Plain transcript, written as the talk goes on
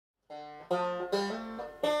It's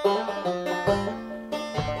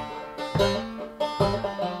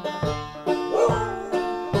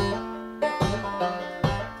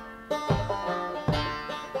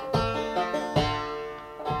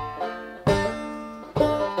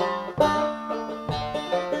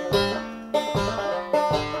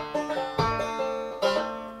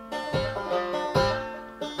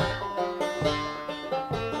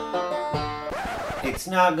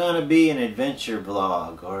not going to be an adventure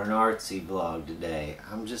vlog or an artsy vlog today.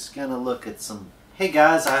 I'm just going to look at some... Hey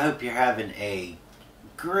guys, I hope you're having a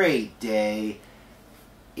great day.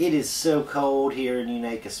 It is so cold here in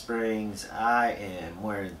Unaka Springs. I am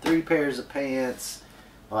wearing 3 pairs of pants,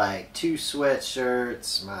 like 2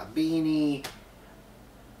 sweatshirts, my beanie.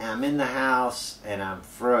 I'm in the house and I'm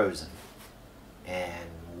frozen. And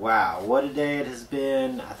wow, what a day it has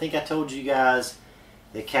been. I think I told you guys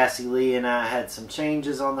that Cassie Lee and I had some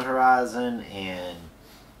changes on the horizon and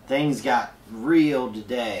things got real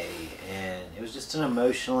today, and it was just an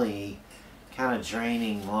emotionally kind of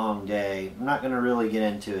draining long day. I'm not going to really get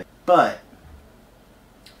into it, but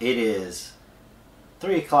it is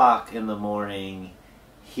 3 o'clock in the morning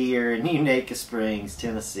here in Unaka Springs,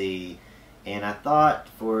 Tennessee, and I thought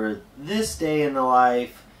for this day in the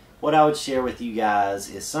life what I would share with you guys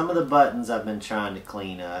is some of the buttons I've been trying to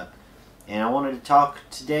clean up. And I wanted to talk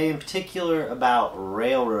today in particular about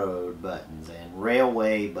railroad buttons and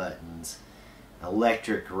railway buttons,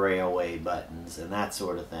 electric railway buttons, and that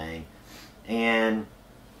sort of thing. And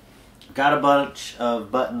I've got a bunch of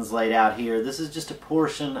buttons laid out here. This is just a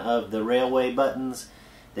portion of the railway buttons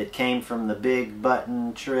that came from the big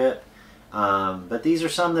button trip. But these are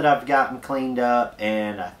some that I've gotten cleaned up,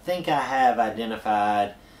 and I think I have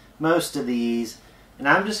identified most of these. And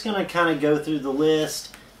I'm just going to kind of go through the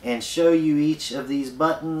list and show you each of these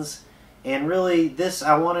buttons. And really,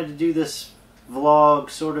 I wanted to do this vlog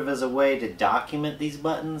sort of as a way to document these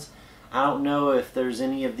buttons. I don't know if there's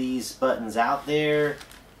any of these buttons out there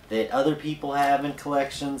that other people have in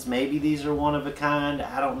collections. Maybe these are one of a kind,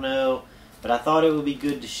 I don't know. But I thought it would be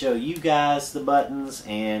good to show you guys the buttons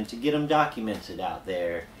and to get them documented out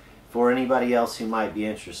there for anybody else who might be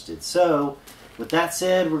interested. So, with that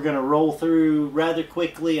said, we're going to roll through rather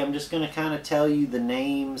quickly. I'm just going to kind of tell you the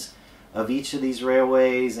names of each of these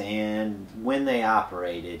railways and when they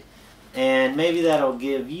operated. And maybe that'll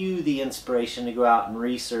give you the inspiration to go out and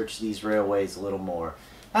research these railways a little more.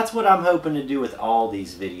 That's what I'm hoping to do with all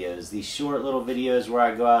these videos. These short little videos where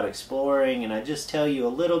I go out exploring and I just tell you a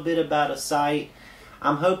little bit about a site.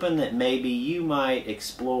 I'm hoping that maybe you might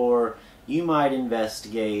explore, you might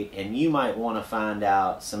investigate, and you might want to find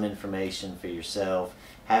out some information for yourself,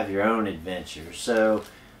 have your own adventures. So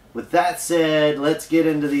with that said, let's get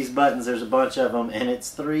into these buttons. There's a bunch of them and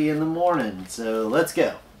it's 3 in the morning, so let's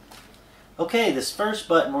go. Okay, this first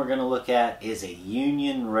button we're going to look at is a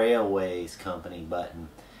Union Railways Company button.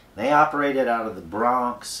 They operated out of the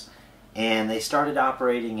Bronx and they started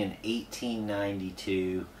operating in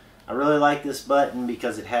 1892. I really like this button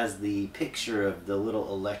because it has the picture of the little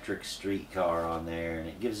electric streetcar on there, and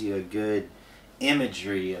it gives you a good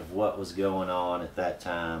imagery of what was going on at that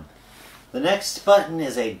time. The next button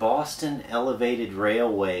is a Boston Elevated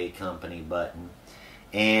Railway Company button,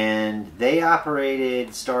 and they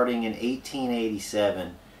operated starting in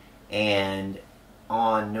 1887, and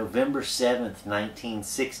on November 7th,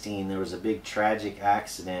 1916, there was a big tragic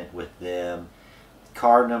accident with them.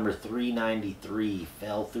 Car number 393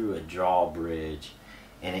 fell through a drawbridge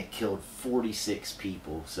and it killed 46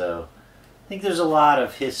 people. So I think there's a lot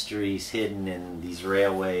of histories hidden in these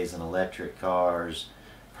railways and electric cars,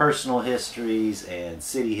 personal histories and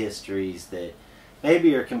city histories that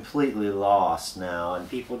maybe are completely lost now and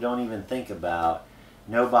people don't even think about.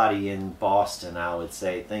 Nobody in Boston, I would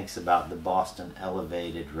say, thinks about the Boston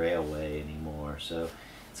Elevated Railway anymore. So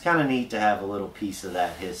it's kind of neat to have a little piece of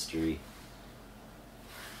that history.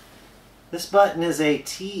 This button is a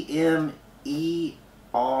TMER&L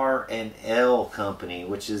company,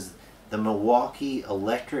 which is the Milwaukee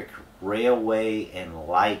Electric Railway and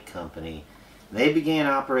Light Company. They began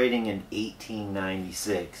operating in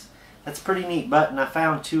 1896. That's a pretty neat button. I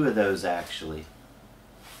found 2 of those actually.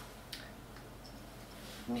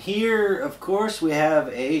 And here, of course, we have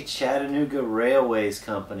a Chattanooga Railways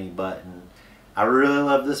Company button. I really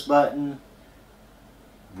love this button.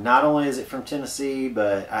 Not only is it from Tennessee,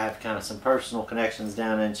 but I have kind of some personal connections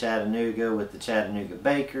down in Chattanooga with the Chattanooga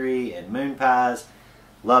Bakery and Moon Pies.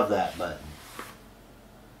 Love that button.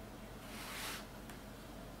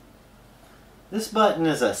 This button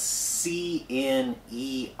is a CNER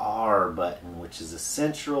button, which is a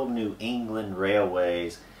Central New England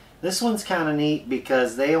Railways This one's kind of neat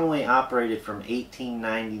because they only operated from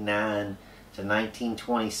 1899 to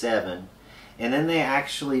 1927, and then they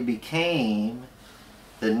actually became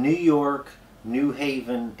the New York, New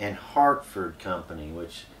Haven, and Hartford Company,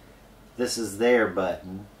 which this is their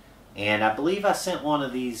button. And I believe I sent one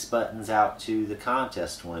of these buttons out to the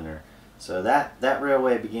contest winner. So that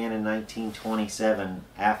railway began in 1927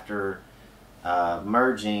 after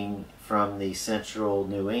merging from the Central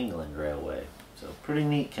New England Railway. So pretty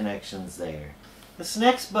neat connections there. This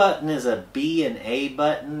next button is a B and A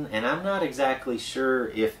button, and I'm not exactly sure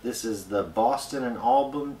if this is the Boston and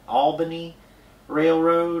Albany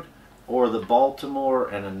Railroad or the Baltimore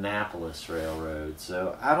and Annapolis Railroad.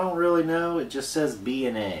 So I don't really know. It just says B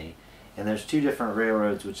and A. And there's two different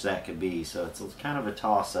railroads which that could be, so it's kind of a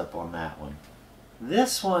toss-up on that one.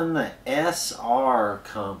 This one, the SR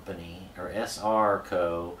Company, or SR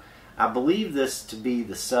Co., I believe this to be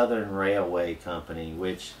the Southern Railway Company,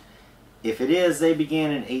 which, if it is, they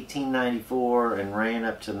began in 1894 and ran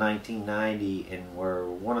up to 1990 and were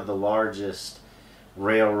one of the largest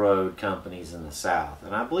railroad companies in the South.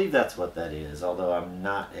 And I believe that's what that is, although I'm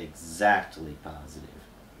not exactly positive.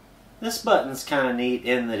 This button's kind of neat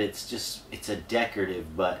in that it's a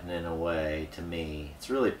decorative button in a way to me. It's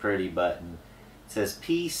a really pretty button. It says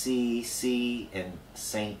PC, C, and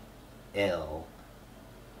St. L,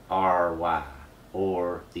 R, Y,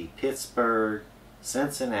 or the Pittsburgh,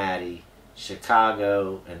 Cincinnati,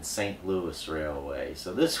 Chicago, and St. Louis Railway.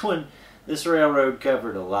 So this railroad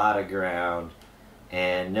covered a lot of ground,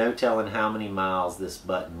 and no telling how many miles this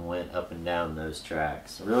button went up and down those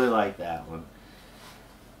tracks. I really like that one.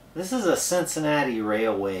 This is a Cincinnati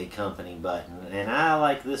Railway Company button, and I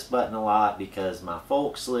like this button a lot because my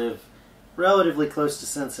folks live relatively close to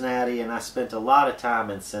Cincinnati, and I spent a lot of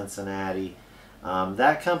time in Cincinnati.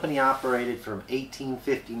 That company operated from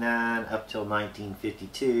 1859 up till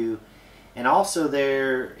 1952, and also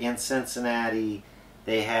there in Cincinnati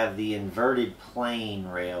they have the inverted plane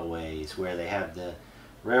railways, where they have the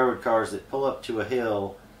railroad cars that pull up to a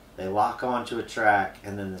hill. They lock onto a track,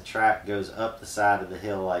 and then the track goes up the side of the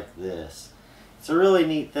hill like this. It's a really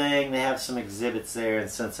neat thing. They have some exhibits there in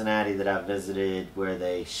Cincinnati that I've visited where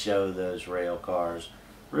they show those rail cars.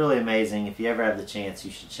 Really amazing. If you ever have the chance,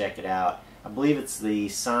 you should check it out. I believe it's the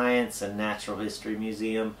Science and Natural History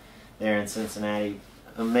Museum there in Cincinnati.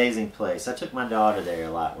 Amazing place. I took my daughter there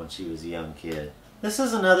a lot when she was a young kid. This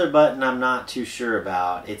is another button I'm not too sure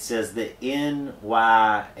about. It says the N,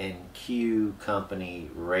 Y, and Q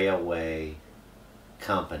Company Railway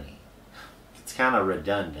Company. It's kind of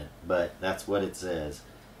redundant, but that's what it says.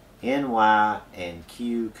 N, Y, and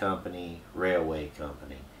Q Company Railway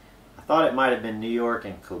Company. I thought it might have been New York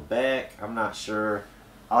and Quebec. I'm not sure.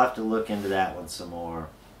 I'll have to look into that one some more.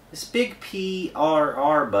 This big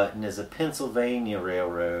PRR button is a Pennsylvania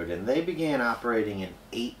railroad, and they began operating in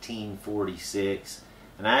 1846.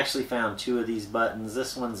 And I actually found two of these buttons.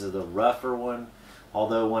 This one's the rougher one,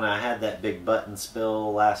 although when I had that big button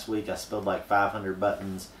spill last week, I spilled like 500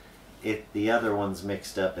 buttons. The other one's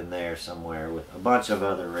mixed up in there somewhere with a bunch of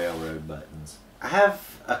other railroad buttons. I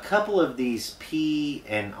have a couple of these P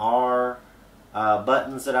and R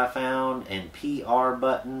buttons that I found, and PR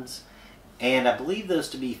buttons. And I believe those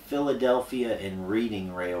to be Philadelphia and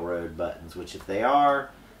Reading Railroad buttons, which if they are,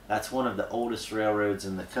 that's one of the oldest railroads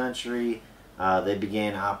in the country. They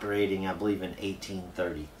began operating, I believe, in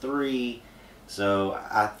 1833. So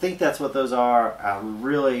I think that's what those are. I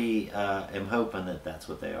really am hoping that that's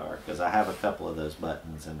what they are, because I have a couple of those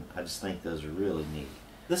buttons, and I just think those are really neat.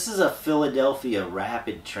 This is a Philadelphia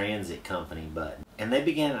Rapid Transit Company button, and they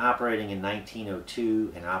began operating in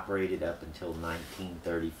 1902 and operated up until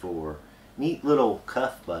 1934. Neat little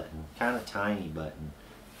cuff button, kind of tiny button.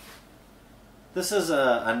 This is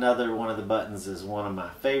another one of the buttons, is one of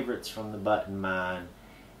my favorites from the button mine,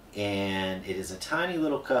 and it is a tiny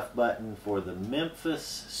little cuff button for the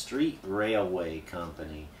Memphis Street Railway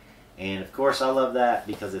Company. And of course I love that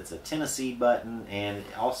because it's a Tennessee button, and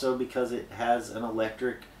also because it has an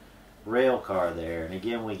electric rail car there. And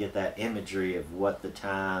again, we get that imagery of what the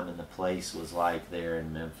time and the place was like there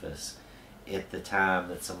in Memphis at the time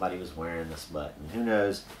that somebody was wearing this button. Who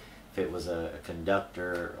knows if it was a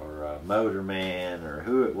conductor or a motorman or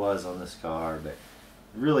who it was on this car, but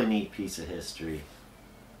really neat piece of history.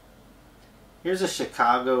 Here's a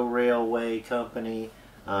Chicago Railway Company.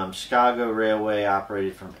 Chicago Railway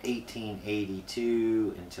operated from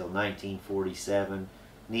 1882 until 1947.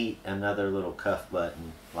 Neat, another little cuff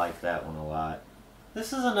button. Like that one a lot.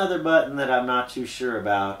 This is another button that I'm not too sure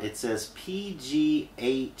about. It says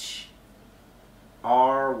PGH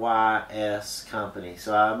RYS Company.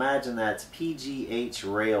 So I imagine that's PGH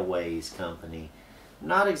Railways Company.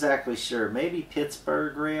 Not exactly sure. Maybe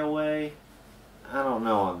Pittsburgh Railway. I don't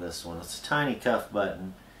know on this one. It's a tiny cuff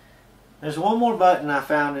button. There's one more button I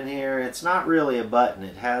found in here. It's not really a button.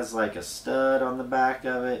 It has like a stud on the back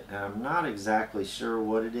of it. And I'm not exactly sure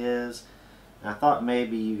what it is. I thought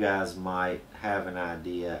maybe you guys might have an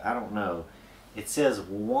idea. I don't know. It says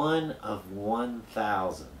 1 of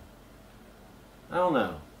 1,000. I don't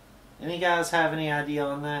know. Any guys have any idea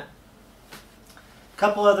on that? A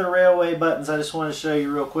couple other railway buttons I just want to show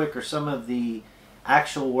you real quick are some of the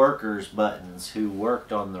actual workers buttons who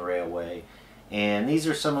worked on the railway. And these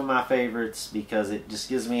are some of my favorites because it just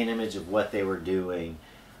gives me an image of what they were doing.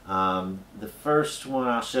 The first one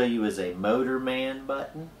I'll show you is a motorman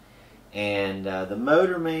button. And the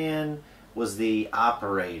motorman was the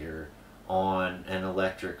operator on an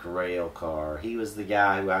electric rail car. He was the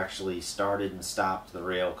guy who actually started and stopped the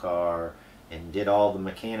rail car and did all the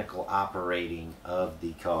mechanical operating of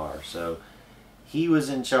the car. So he was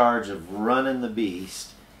in charge of running the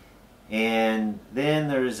beast. And then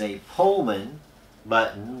there's a Pullman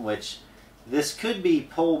button, which this could be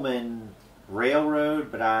Pullman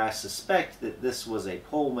Railroad, but I suspect that this was a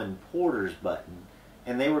Pullman Porter's button.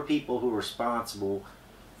 And they were people who were responsible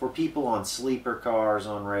for people on sleeper cars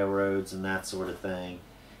on railroads and that sort of thing.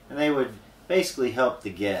 And they would basically help the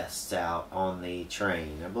guests out on the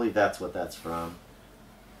train. I believe that's what that's from.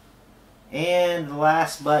 And the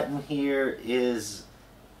last button here is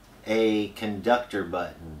a conductor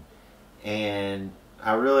button. And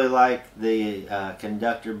I really like the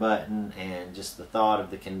conductor button and just the thought of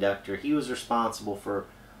the conductor. He was responsible for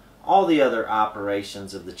all the other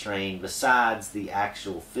operations of the train besides the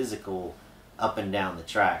actual physical up and down the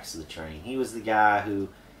tracks of the train. He was the guy who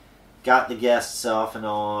got the guests off and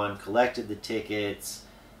on, collected the tickets,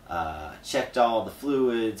 checked all the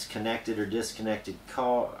fluids, connected or disconnected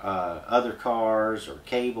other cars or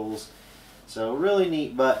cables. So really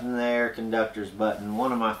neat button there, conductor's button,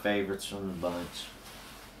 one of my favorites from the bunch.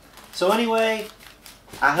 So anyway,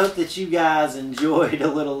 I hope that you guys enjoyed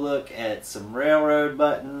a little look at some railroad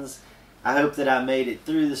buttons. I hope that I made it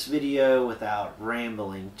through this video without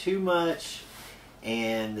rambling too much,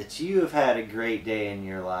 and that you have had a great day in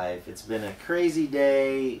your life. It's been a crazy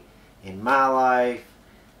day in my life,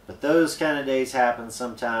 but those kind of days happen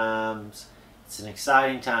sometimes. It's an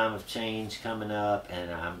exciting time of change coming up,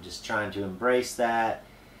 and I'm just trying to embrace that.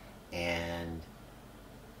 And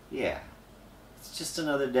yeah, it's just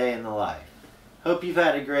another day in the life. Hope you've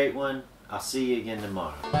had a great one. I'll see you again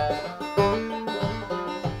tomorrow.